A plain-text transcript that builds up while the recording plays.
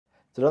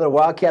It's another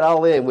Wildcat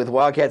All In with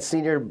Wildcat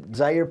senior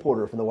Zahir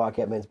Porter from the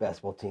Wildcat men's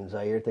basketball team.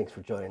 Zahir, thanks for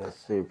joining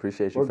us. I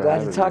appreciate you. We're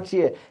glad to talk to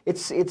you.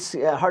 It's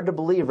hard to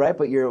believe, right?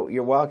 But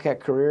your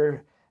Wildcat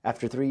career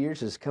after 3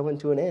 years is coming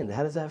to an end.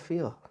 How does that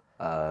feel?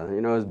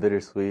 It's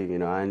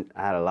bittersweet. I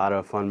had a lot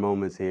of fun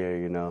moments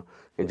here.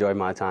 Enjoyed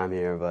my time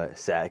here, but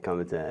sad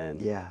coming to an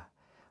end. Yeah.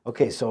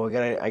 Okay, so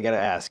I gotta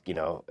ask.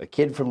 A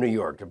kid from New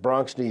York, the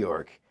Bronx, New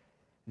York.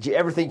 Did you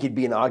ever think you'd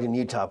be in Ogden,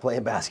 Utah,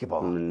 playing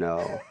basketball?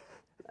 No.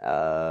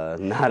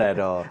 Not at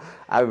all.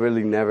 I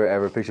really never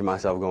ever pictured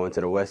myself going to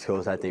the West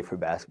Coast. I think for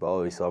basketball, I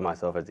always saw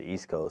myself at the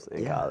East Coast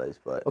in college.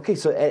 But okay,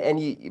 so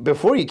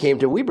before you came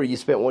to Weber, you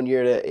spent 1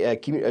 year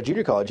at a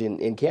junior college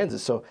in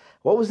Kansas. So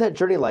what was that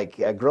journey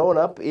like growing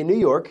up in New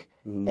York,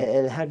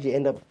 and how did you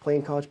end up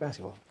playing college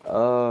basketball?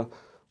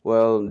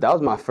 Well, that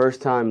was my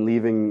first time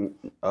leaving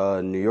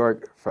New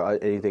York for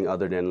anything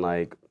other than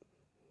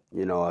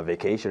a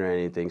vacation or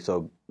anything.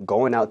 So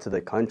going out to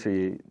the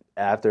country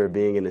after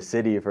being in the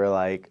city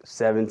for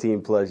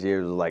 17 plus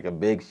years was a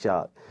big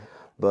shock.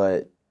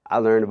 But I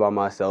learned about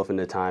myself in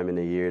the time in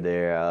the year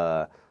there.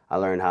 I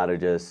learned how to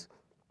just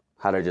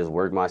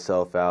work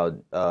myself out,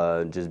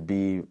 just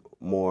be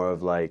more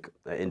of an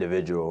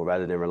individual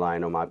rather than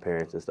relying on my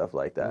parents and stuff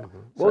like that.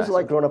 What was it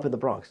like growing up in the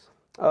Bronx?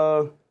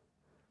 It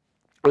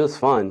was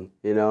fun,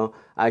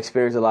 I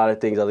experienced a lot of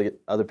things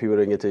other people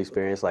didn't get to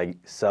experience, like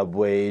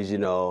subways,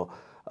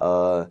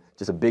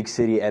 just a big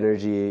city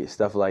energy,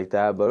 stuff like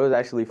that. But it was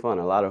actually fun,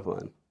 a lot of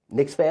fun.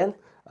 Knicks fan?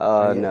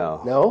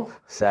 No. No?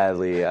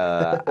 Sadly,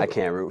 I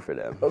can't root for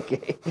them.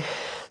 Okay.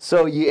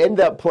 So you end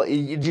up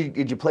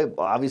did you play,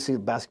 obviously,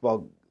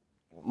 basketball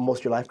most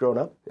of your life growing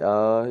up?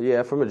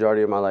 Yeah, for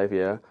majority of my life,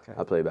 yeah. Okay.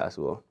 I played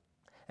basketball.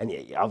 And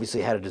you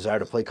obviously had a desire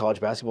to play college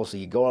basketball, so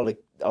you go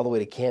all the way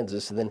to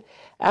Kansas. And then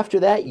after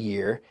that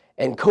year,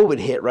 and COVID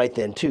hit right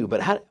then too,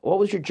 but what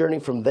was your journey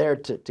from there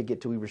to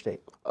get to Weber State?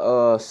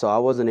 So I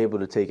wasn't able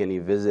to take any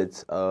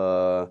visits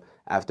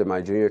after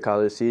my junior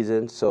college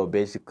season. So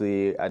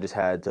basically, I just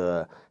had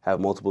to have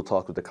multiple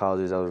talks with the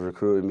colleges that was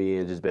recruiting me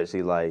and just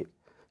basically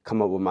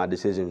come up with my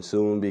decision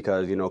soon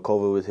because,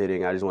 COVID was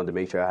hitting. I just wanted to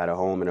make sure I had a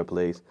home and a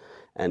place.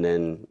 And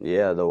then,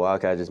 the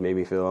Wildcat just made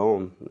me feel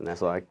home, and that's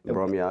why it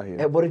brought me out here.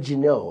 And what did you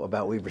know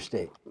about Weber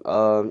State?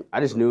 I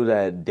just knew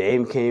that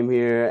Dame came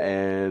here,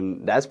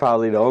 and that's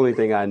probably the only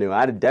thing I knew.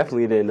 I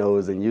definitely didn't know it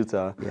was in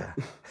Utah. Yeah,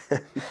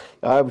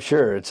 I'm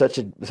sure. It's such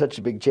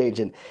a big change.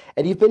 And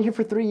you've been here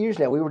for 3 years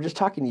now. We were just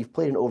talking, you've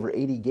played in over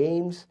 80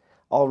 games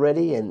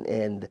already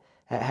and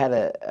had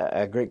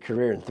a great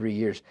career in 3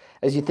 years.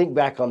 As you think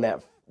back on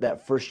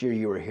that first year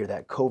you were here,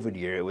 that COVID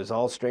year, it was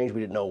all strange. We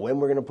didn't know when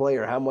we're going to play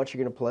or how much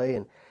you're going to play.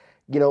 And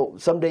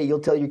someday you'll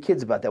tell your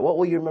kids about that. What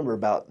will you remember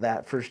about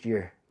that first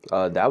year?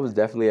 That was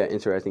definitely an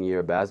interesting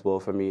year of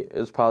basketball for me. It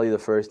was probably the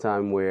first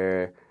time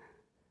where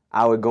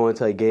I would go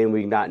into a game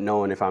week not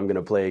knowing if I'm going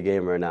to play a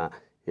game or not,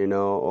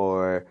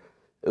 or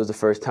it was the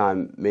first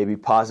time maybe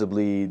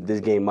possibly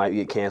this game might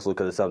get canceled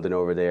because of something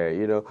over there,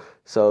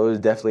 So it was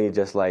definitely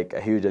just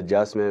a huge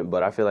adjustment,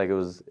 but I feel like it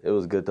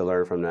was good to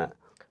learn from that.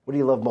 What do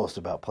you love most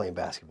about playing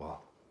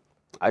basketball?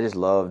 I just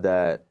love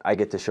that I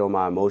get to show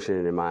my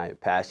emotion and my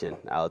passion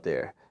out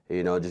there.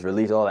 Just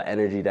release all the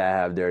energy that I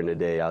have during the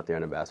day out there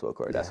on the basketball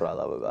court. That's what I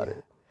love about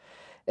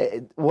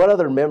it. What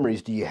other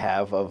memories do you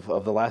have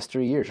of the last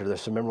 3 years? Are there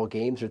some memorable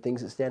games or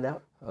things that stand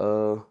out?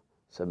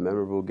 Some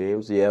memorable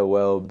games? Yeah,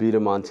 well,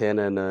 beating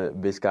Montana in the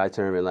Big Sky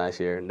tournament last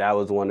year. That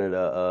was one of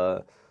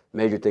the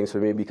major things for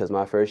me because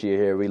my first year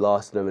here, we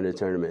lost them in the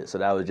tournament. So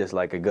that was just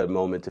a good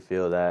moment to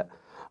feel that.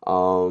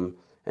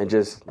 And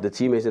just the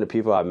teammates and the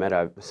people I've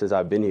met since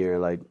I've been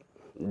here,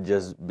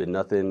 just been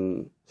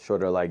nothing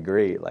short of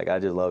great. I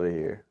just love it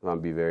here, if I'm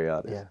gonna be very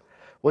honest. Yeah.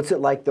 What's it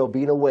like though,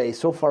 being away,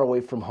 so far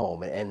away from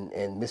home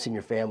and missing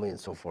your family and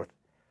so forth?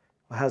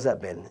 How's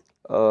that been?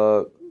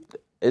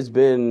 It's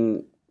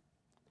been,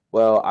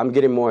 well, I'm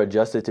getting more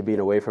adjusted to being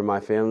away from my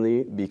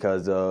family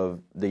because of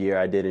the year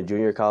I did in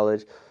junior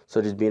college.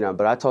 So just being out,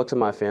 but I talk to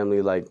my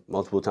family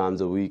multiple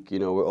times a week.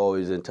 We're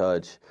always in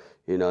touch.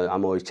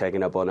 I'm always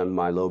checking up on them,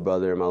 my little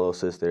brother and my little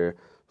sister.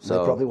 So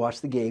they probably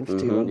watch the games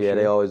too. Yeah, sure.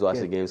 They always watch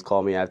the games,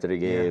 call me after the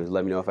games,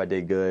 let me know if I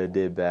did good,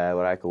 did bad,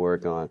 what I could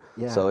work on.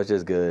 Yeah. So it's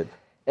just good.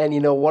 And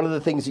one of the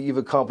things that you've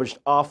accomplished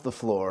off the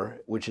floor,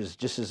 which is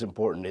just as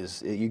important,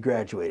 is you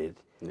graduated,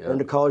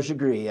 earned a college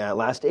degree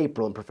last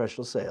April in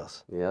professional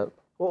sales. Yep.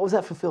 What was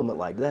that fulfillment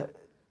like?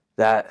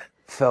 That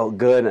felt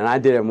good, and I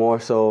did it more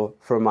so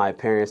for my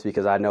parents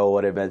because I know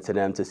what it meant to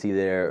them to see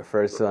their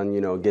first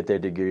son, get their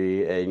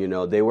degree,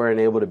 and they weren't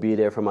able to be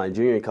there for my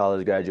junior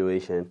college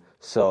graduation.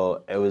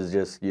 So it was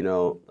just,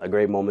 a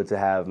great moment to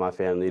have my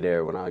family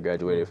there when I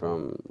graduated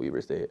from Weber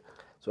State.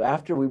 So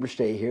after Weber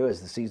State here,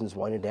 as the season's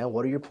winding down,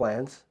 what are your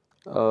plans?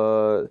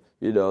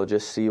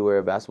 Just see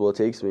where basketball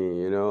takes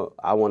me.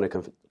 I want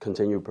to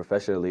continue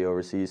professionally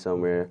overseas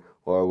somewhere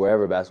or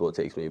wherever basketball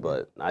takes me,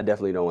 but I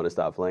definitely don't want to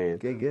stop playing.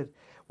 Okay, good.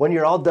 When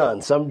you're all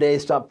done, someday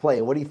stop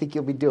playing, what do you think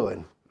you'll be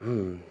doing?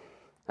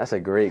 That's a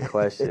great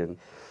question.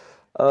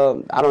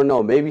 I don't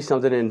know, maybe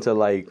something into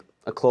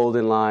a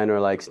clothing line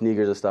or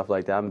sneakers or stuff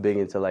like that. I'm big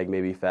into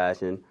maybe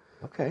fashion.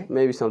 Okay.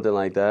 Maybe something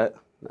like that,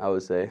 I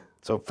would say.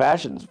 So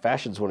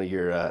fashion's one of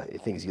your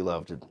things you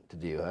love to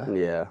do, huh?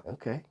 Yeah.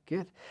 Okay,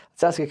 good.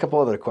 Let's ask you a couple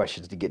other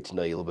questions to get to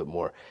know you a little bit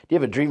more. Do you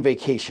have a dream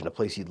vacation, a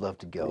place you'd love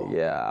to go?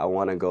 Yeah, I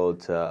want to go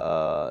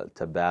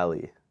to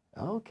Bali.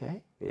 Oh,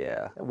 okay.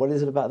 Yeah. What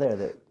is it about there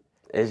that?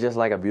 It's just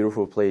like a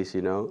beautiful place,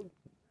 you know.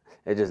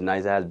 It's just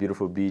nice. It has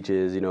beautiful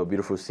beaches, you know,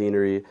 beautiful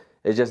scenery.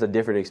 It's just a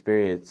different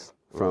experience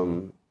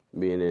from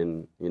being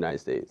in the United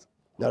States.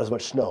 Not as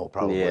much snow,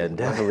 probably. Yeah,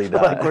 definitely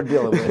not. Like we're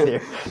dealing with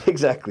here.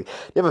 Exactly.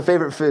 You have a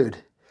favorite food?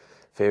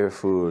 Favorite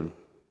food,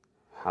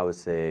 I would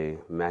say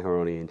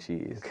macaroni and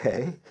cheese.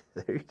 Okay,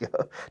 there you go.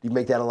 Do you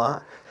make that a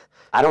lot?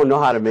 I don't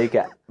know how to make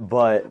it,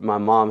 but my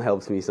mom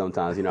helps me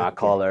sometimes. You know, I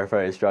call her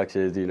for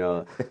instructions, you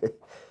know,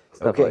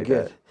 stuff Okay, like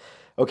good. that.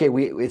 Okay,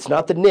 it's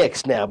not the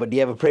Knicks now, but do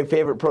you have a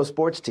favorite pro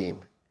sports team?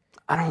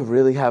 I don't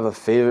really have a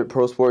favorite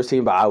pro sports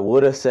team, but I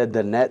would have said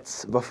the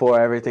Nets before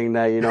everything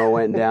that, you know,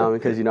 went down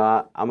because, you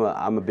know,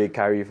 I'm a big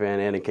Kyrie fan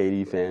and a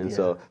KD fan,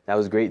 so that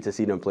was great to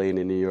see them playing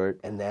in New York.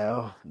 And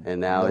now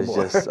No it's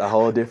more. Just a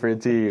whole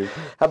different team.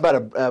 How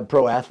about a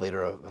pro athlete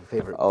or a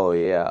favorite? Oh,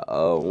 yeah.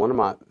 One of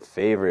my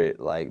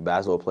favorite, like,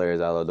 basketball players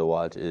I love to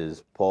watch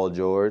is Paul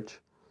George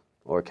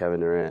or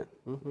Kevin Durant.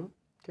 Mm-hmm.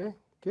 Okay,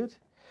 good.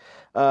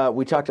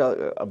 We talked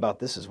about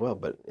this as well,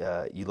 but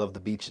you love the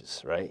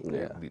beaches, right?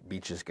 Yeah.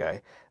 Beaches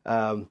guy.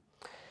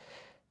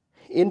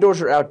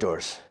 Indoors or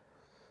outdoors?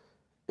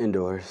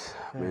 Indoors.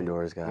 I'm an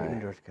indoors guy.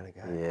 Indoors kind of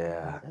guy.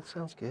 Yeah. That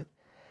sounds good.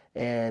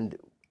 And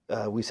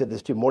we said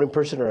this too, morning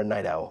person or a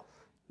night owl?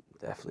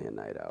 Definitely a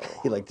night owl.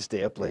 You like to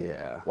stay up late?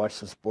 Yeah. Watch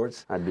some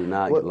sports? I do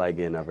not like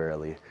getting up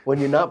early. When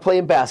you're not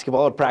playing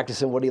basketball or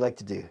practicing, what do you like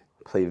to do?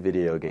 Play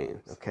video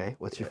games. Okay,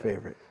 what's your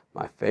favorite?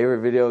 My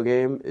favorite video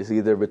game is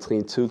either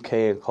between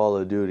 2K and Call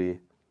of Duty.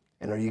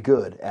 And are you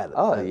good at it?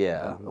 Oh,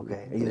 yeah.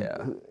 Okay. Yeah.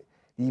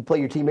 Do you play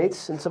your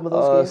teammates in some of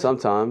those games?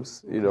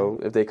 Sometimes, you know,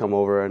 if they come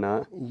over or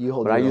not.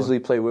 But I usually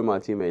play with my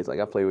teammates.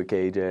 Like, I play with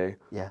KJ.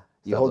 Yeah.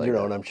 You hold your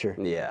own, I'm sure.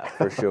 Yeah,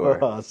 for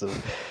sure. Awesome.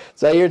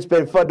 Zahir, it's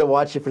been fun to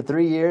watch you for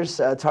 3 years.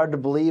 It's hard to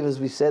believe, as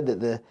we said,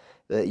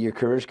 that your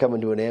career's coming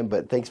to an end,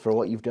 but thanks for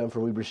what you've done for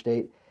Weber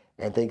State,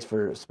 and thanks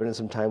for spending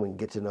some time and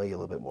get to know you a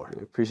little bit more.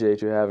 I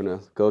appreciate you having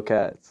us. Go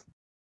Cats.